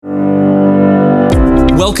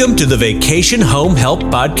Welcome to the Vacation Home Help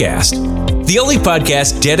Podcast, the only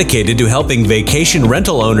podcast dedicated to helping vacation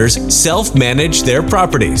rental owners self-manage their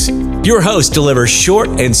properties. Your host delivers short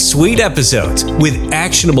and sweet episodes with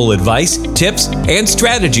actionable advice, tips, and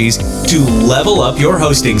strategies to level up your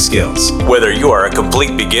hosting skills. Whether you are a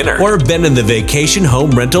complete beginner or have been in the vacation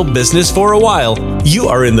home rental business for a while, you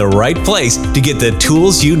are in the right place to get the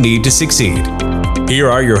tools you need to succeed.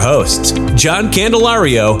 Here are your hosts, John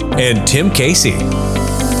Candelario and Tim Casey.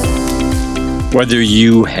 Whether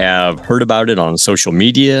you have heard about it on social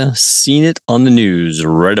media, seen it on the news,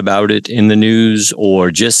 read about it in the news, or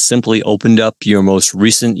just simply opened up your most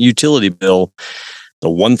recent utility bill, the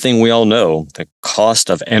one thing we all know, the cost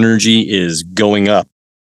of energy is going up.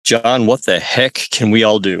 John, what the heck can we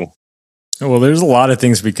all do? Well, there's a lot of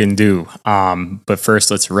things we can do. But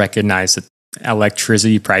first, let's recognize that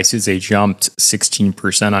electricity prices, they jumped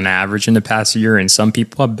 16% on average in the past year, and some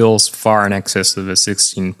people have bills far in excess of a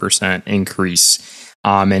 16% increase.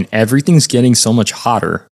 And everything's getting so much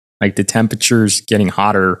hotter. Like the temperature's getting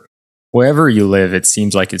hotter. Wherever you live, it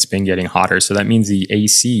seems like it's been getting hotter. So that means the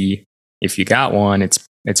AC, if you got one,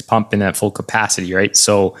 it's pumping at full capacity, right?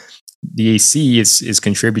 So the AC is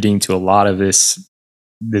contributing to a lot of this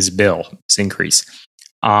bill, this increase.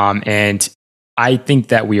 And I think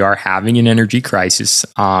that we are having an energy crisis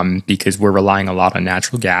because we're relying a lot on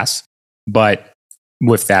natural gas. But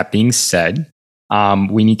with that being said,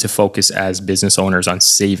 we need to focus as business owners on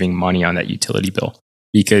saving money on that utility bill,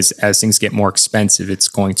 because as things get more expensive, it's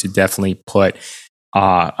going to definitely put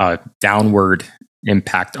a downward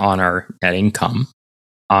impact on our net income.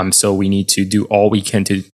 So we need to do all we can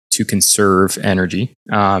to conserve energy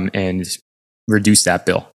and reduce that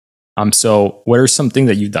bill. So what are something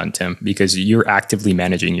that you've done, Tim? Because you're actively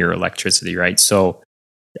managing your electricity, right? So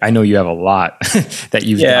I know you have a lot that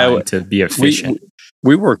you've done to be efficient.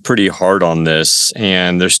 We work pretty hard on this,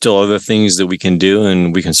 and there's still other things that we can do,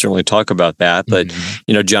 and we can certainly talk about that. But,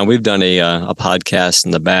 John, we've done a podcast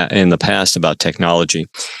in the past about technology,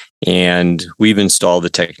 and we've installed the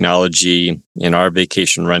technology in our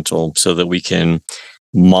vacation rental so that we can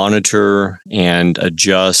monitor and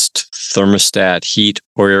adjust thermostat heat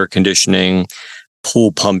or air conditioning,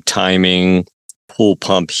 pool pump timing, pool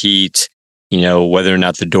pump heat, whether or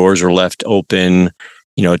not the doors are left open,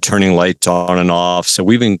 turning lights on and off. So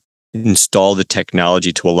we've installed the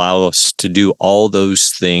technology to allow us to do all those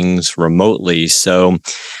things remotely. So,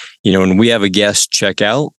 when we have a guest check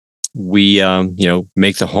out, we,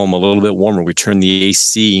 make the home a little bit warmer. We turn the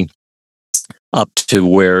AC up to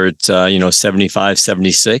where it's, 75,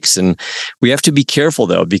 76. And we have to be careful,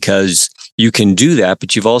 though, because you can do that,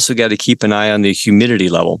 but you've also got to keep an eye on the humidity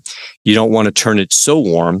level. You don't want to turn it so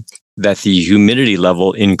warm that the humidity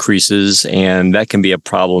level increases, and that can be a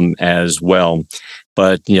problem as well.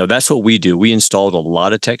 But, that's what we do. We installed a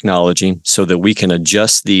lot of technology so that we can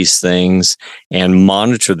adjust these things and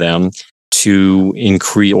monitor them to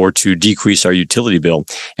increase or to decrease our utility bill.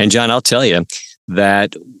 And John, I'll tell you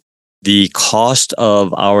that the cost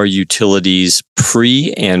of our utilities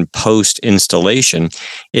pre and post installation,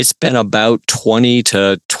 it's been about 20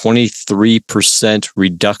 to 23%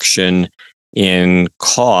 reduction in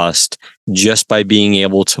cost just by being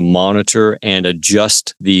able to monitor and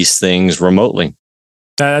adjust these things remotely.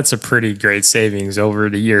 That's a pretty great savings over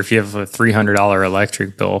the year. If you have a $300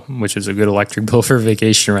 electric bill, which is a good electric bill for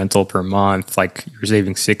vacation rental per month, like you're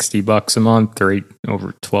saving $60 a month or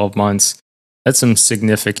over 12 months. That's some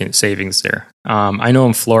significant savings there. I know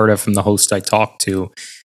in Florida, from the host I talked to,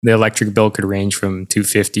 the electric bill could range from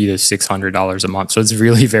 $250 to $600 a month. So it's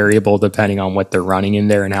really variable depending on what they're running in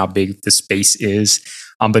there and how big the space is.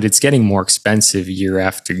 But it's getting more expensive year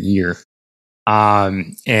after year.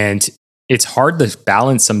 And it's hard to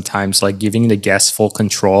balance sometimes, like giving the guests full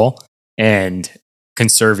control and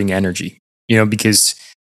conserving energy, because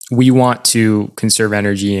we want to conserve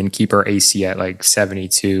energy and keep our AC at like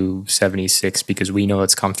 72, 76 because we know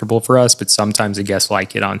it's comfortable for us. But sometimes the guests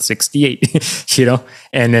like it on 68,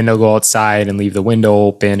 and then they'll go outside and leave the window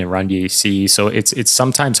open and run the AC. So it's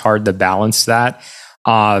sometimes hard to balance that.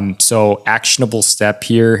 So actionable step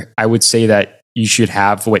here, I would say that you should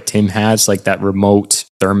have what Tim has, like that remote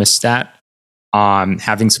thermostat.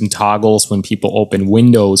 Having some toggles when people open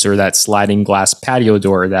windows or that sliding glass patio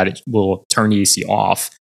door that it will turn the AC off.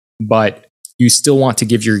 But you still want to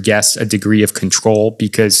give your guests a degree of control,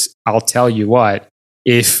 because I'll tell you what,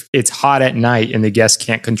 if it's hot at night and the guest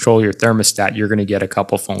can't control your thermostat, you're going to get a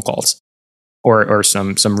couple phone calls or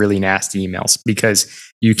some really nasty emails, because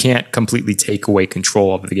you can't completely take away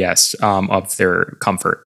control of the guests, of their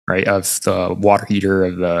comfort, right? Of the water heater,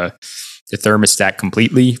 of the thermostat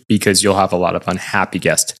completely, because you'll have a lot of unhappy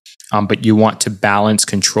guests. but you want to balance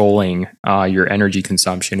controlling your energy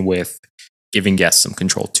consumption with giving guests some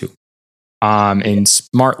control too. And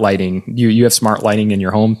smart lighting, you have smart lighting in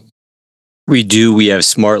your home? We do. We have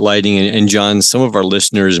smart lighting. And John, some of our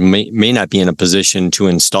listeners may not be in a position to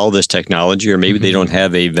install this technology, or maybe they don't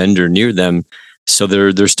have a vendor near them. So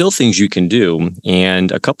there's still things you can do.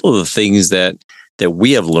 And a couple of the things that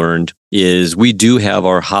we have learned is we do have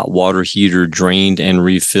our hot water heater drained and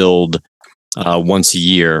refilled once a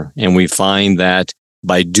year. And we find that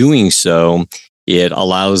by doing so, it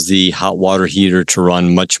allows the hot water heater to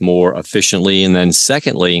run much more efficiently. And then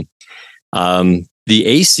secondly, the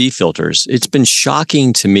AC filters, it's been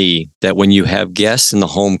shocking to me that when you have guests in the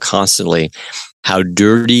home constantly, how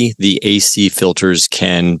dirty the AC filters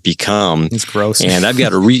can become. It's gross. And I've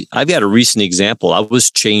got a recent example. I was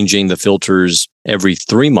changing the filters every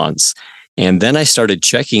 3 months. And then I started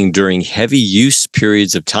checking during heavy use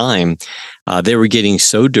periods of time. They were getting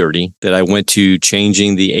so dirty that I went to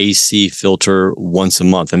changing the AC filter once a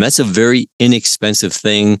month. And that's a very inexpensive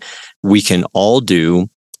thing we can all do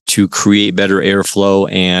to create better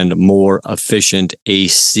airflow and more efficient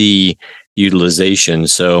AC utilization.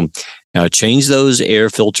 So change those air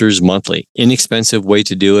filters monthly. Inexpensive way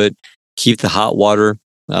to do it. Keep the hot water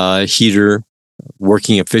heater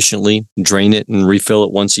working efficiently. Drain it and refill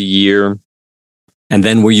it once a year. And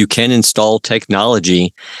then where you can install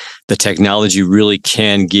technology, the technology really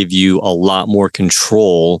can give you a lot more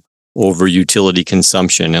control over utility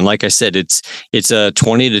consumption. And like I said, it's a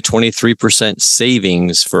 20 to 23%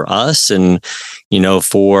 savings for us. And,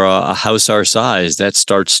 for a house our size, that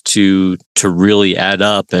starts to really add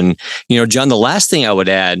up. And, John, the last thing I would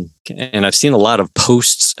add, and I've seen a lot of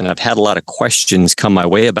posts and I've had a lot of questions come my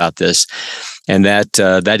way about this, and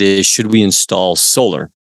that is, should we install solar?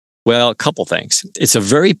 Well, a couple things. It's a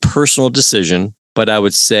very personal decision, but I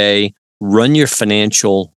would say run your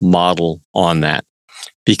financial model on that.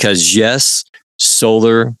 Because yes,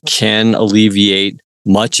 solar can alleviate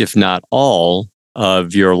much, if not all,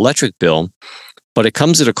 of your electric bill, but it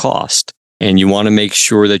comes at a cost. And you want to make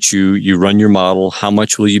sure that you run your model. How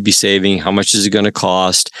much will you be saving? How much is it going to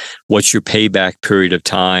cost? What's your payback period of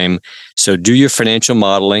time? So do your financial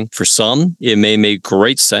modeling. For some, it may make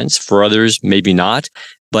great sense. For others, maybe not.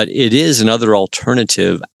 But it is another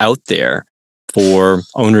alternative out there for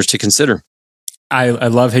owners to consider. I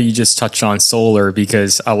love how you just touched on solar,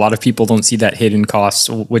 because a lot of people don't see that hidden cost,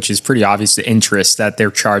 which is pretty obvious. The interest that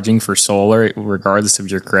they're charging for solar, regardless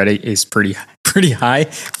of your credit, is pretty high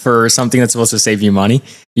for something that's supposed to save you money.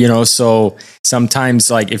 So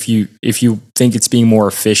sometimes, like if you think it's being more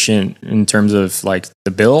efficient in terms of like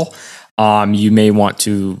the bill, you may want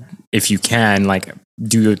to, if you can, like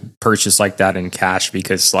do a purchase like that in cash,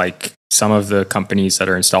 because like some of the companies that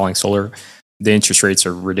are installing solar, the interest rates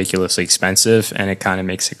are ridiculously expensive, and it kind of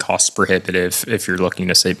makes it cost prohibitive if you're looking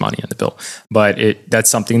to save money on the bill. But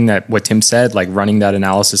that's something that what Tim said, like running that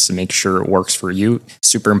analysis to make sure it works for you,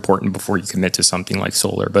 super important before you commit to something like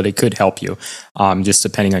solar. But it could help you, just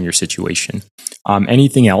depending on your situation.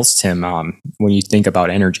 Anything else, Tim, when you think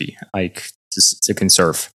about energy, like to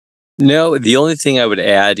conserve? No, the only thing I would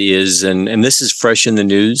add is, and this is fresh in the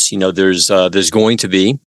news, there's going to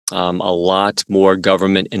be a lot more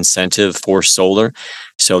government incentive for solar.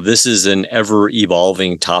 So this is an ever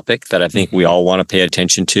evolving topic that I think we all want to pay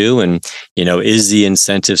attention to. And, is the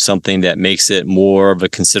incentive something that makes it more of a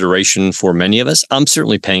consideration for many of us? I'm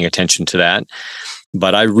certainly paying attention to that.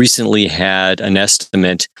 But I recently had an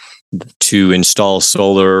estimate to install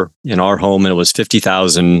solar in our home, and it was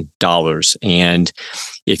 $50,000. And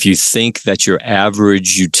if you think that your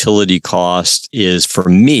average utility cost is, for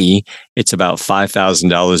me, it's about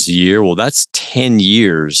 $5,000 a year. Well, that's 10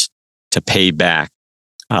 years to pay back.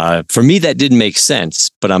 For me, that didn't make sense,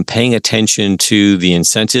 but I'm paying attention to the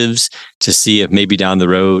incentives to see if maybe down the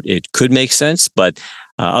road it could make sense. But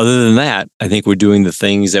other than that, I think we're doing the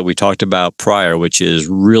things that we talked about prior, which is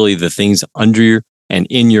really the things under and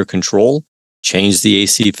in your control. Change the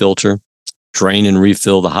AC filter, drain and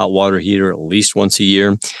refill the hot water heater at least once a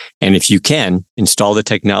year. And if you can, install the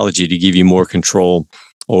technology to give you more control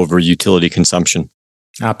over utility consumption.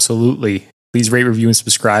 Absolutely. Please rate, review, and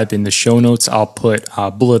subscribe. In the show notes, I'll put a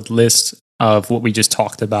bullet list of what we just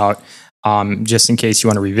talked about. Just in case you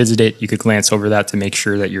want to revisit it, you could glance over that to make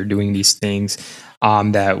sure that you're doing these things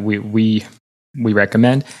that we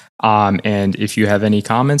recommend. And if you have any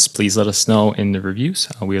comments, please let us know in the reviews.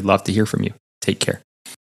 We would love to hear from you. Take care.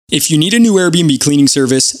 If you need a new Airbnb cleaning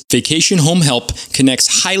service, Vacation Home Help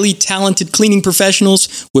connects highly talented cleaning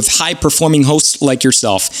professionals with high-performing hosts like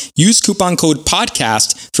yourself. Use coupon code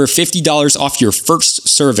PODCAST for $50 off your first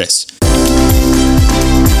service.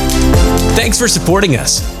 Thanks for supporting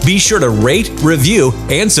us. Be sure to rate, review,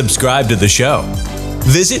 and subscribe to the show.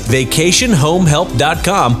 Visit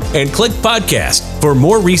vacationhomehelp.com and click podcast for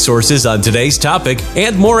more resources on today's topic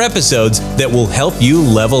and more episodes that will help you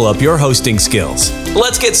level up your hosting skills.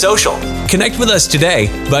 Let's get social. Connect with us today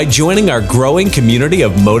by joining our growing community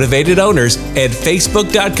of motivated owners at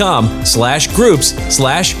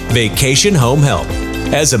facebook.com/groups/vacationhomehelp.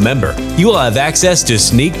 As a member, you will have access to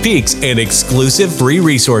sneak peeks and exclusive free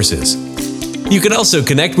resources. You can also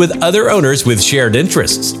connect with other owners with shared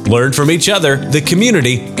interests, learn from each other, the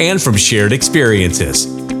community, and from shared experiences.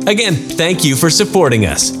 Again, thank you for supporting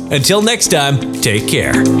us. Until next time, take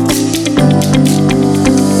care.